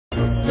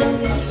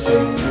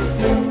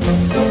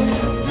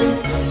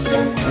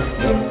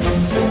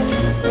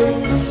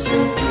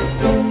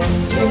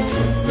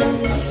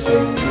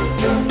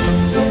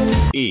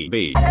EB.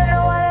 I don't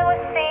know what I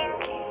was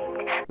thinking.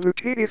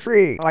 Lutetia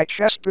Free by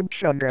Cheston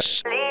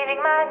Chundras.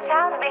 Leaving my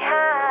child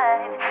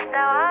behind.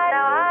 Now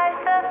I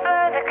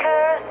suffer the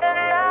curse, and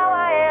now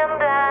I am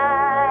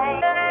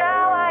blind. And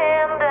now I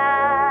am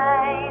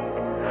blind.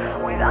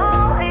 With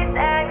all this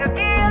anger,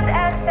 guilt,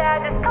 and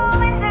sadness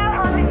calling to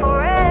haunt me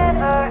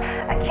forever.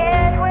 I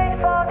can't wait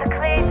for the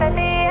cliff at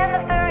the end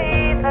of the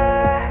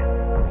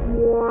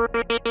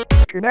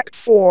river. Connect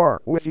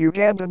 4 with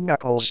Ugandan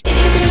Knuckles. I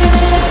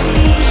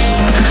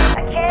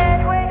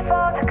can't wait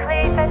for the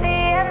cliff at the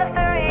end of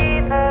the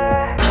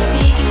river.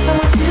 Seeking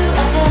someone to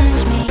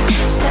avenge me,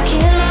 stuck in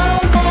my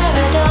own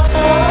paradox,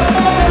 all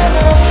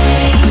so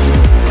free.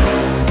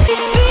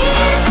 It's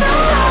been so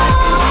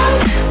long,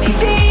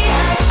 maybe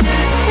I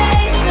should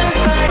chase her,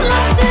 but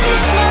lost to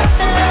this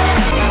monster.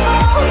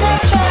 Before they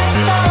try to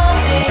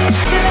stop it,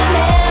 to the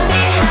man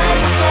behind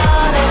the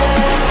slaughter.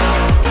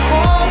 It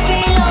won't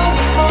be long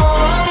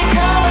before I'll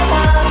become a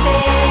puppet.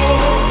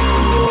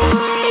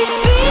 It's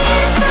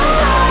been so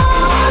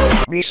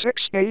long.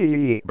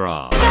 B6AE.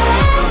 Bra.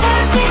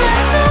 I've seen my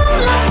soul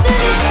lost to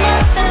this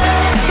monster,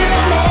 to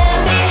the man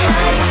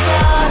behind the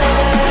slaughter.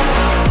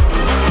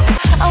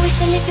 I wish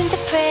I lived in the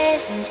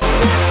present,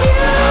 since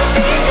you've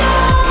been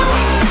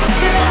gone,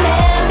 to the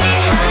man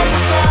behind the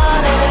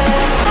slaughter.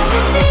 I've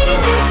been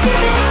singing this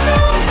stupid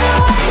song so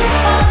I could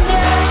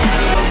ponder,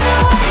 so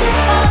I could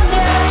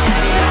ponder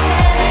the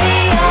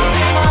sanity of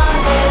the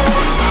wonder.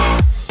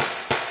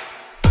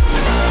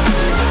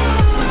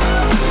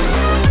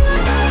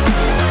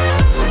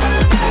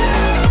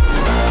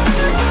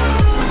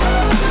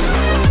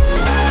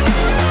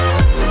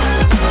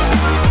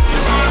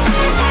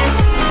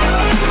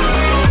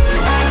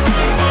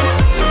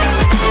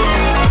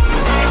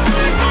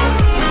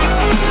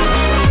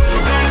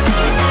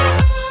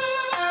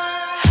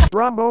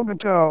 Bra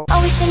Momento.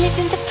 I wish I lived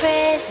in the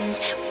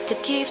present with the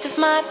gift of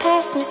my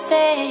past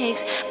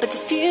mistakes, but the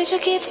future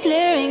keeps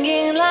luring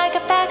in like a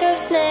pack of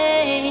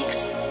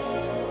snakes.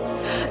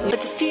 But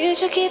the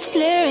future keeps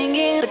luring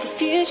in, but the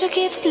future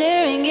keeps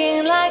luring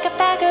in like a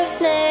pack of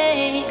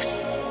snakes.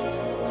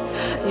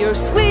 Your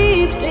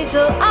sweet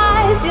little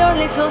eyes, your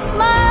little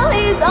smile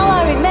is all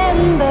I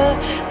remember.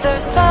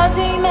 Those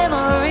fuzzy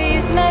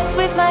memories mess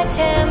with my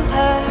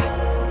temper.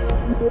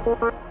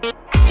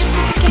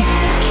 Justification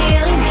is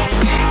killing me.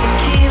 But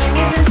killing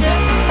isn't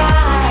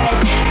justified.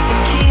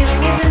 But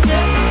killing isn't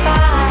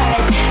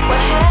justified.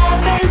 What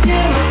happened to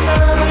my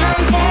son?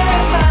 I'm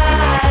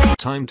terrified.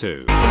 Time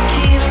 2. But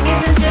killing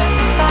isn't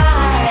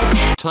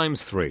justified.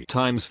 Times 3.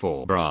 Times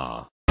 4.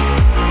 Bra.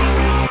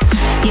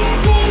 It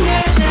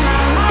lingers in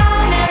my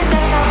mind, and the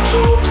thought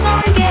keeps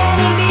on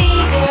getting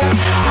bigger.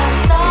 I'm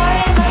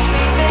sorry,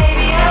 Mushroom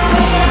baby, I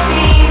wish I'd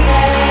been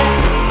there.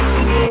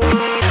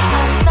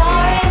 I'm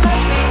sorry,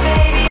 Mushroom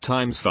baby.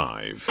 Times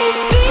 5.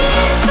 It's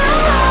been so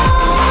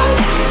long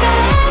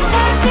since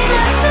I've seen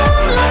my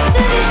soul lost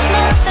to this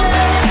monster,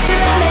 to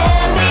the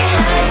man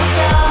behind the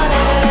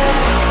slaughter,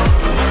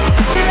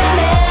 to the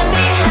man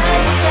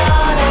behind the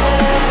slaughter.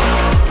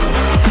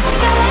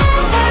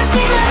 Since I've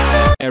seen my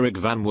soul. Eric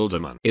Van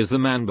Wilderman is the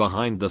man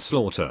behind the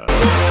slaughter.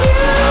 Since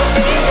you've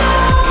been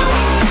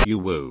gone. You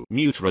woo.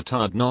 Mute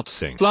retard not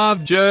sing.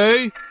 Flav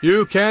J,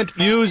 you can't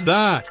use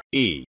that.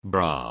 E.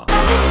 Bra.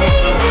 I've been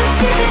singing this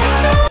stupid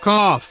song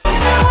Cough. so I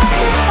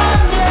could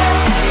ponder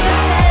the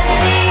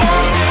sanity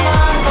of the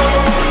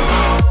wonder.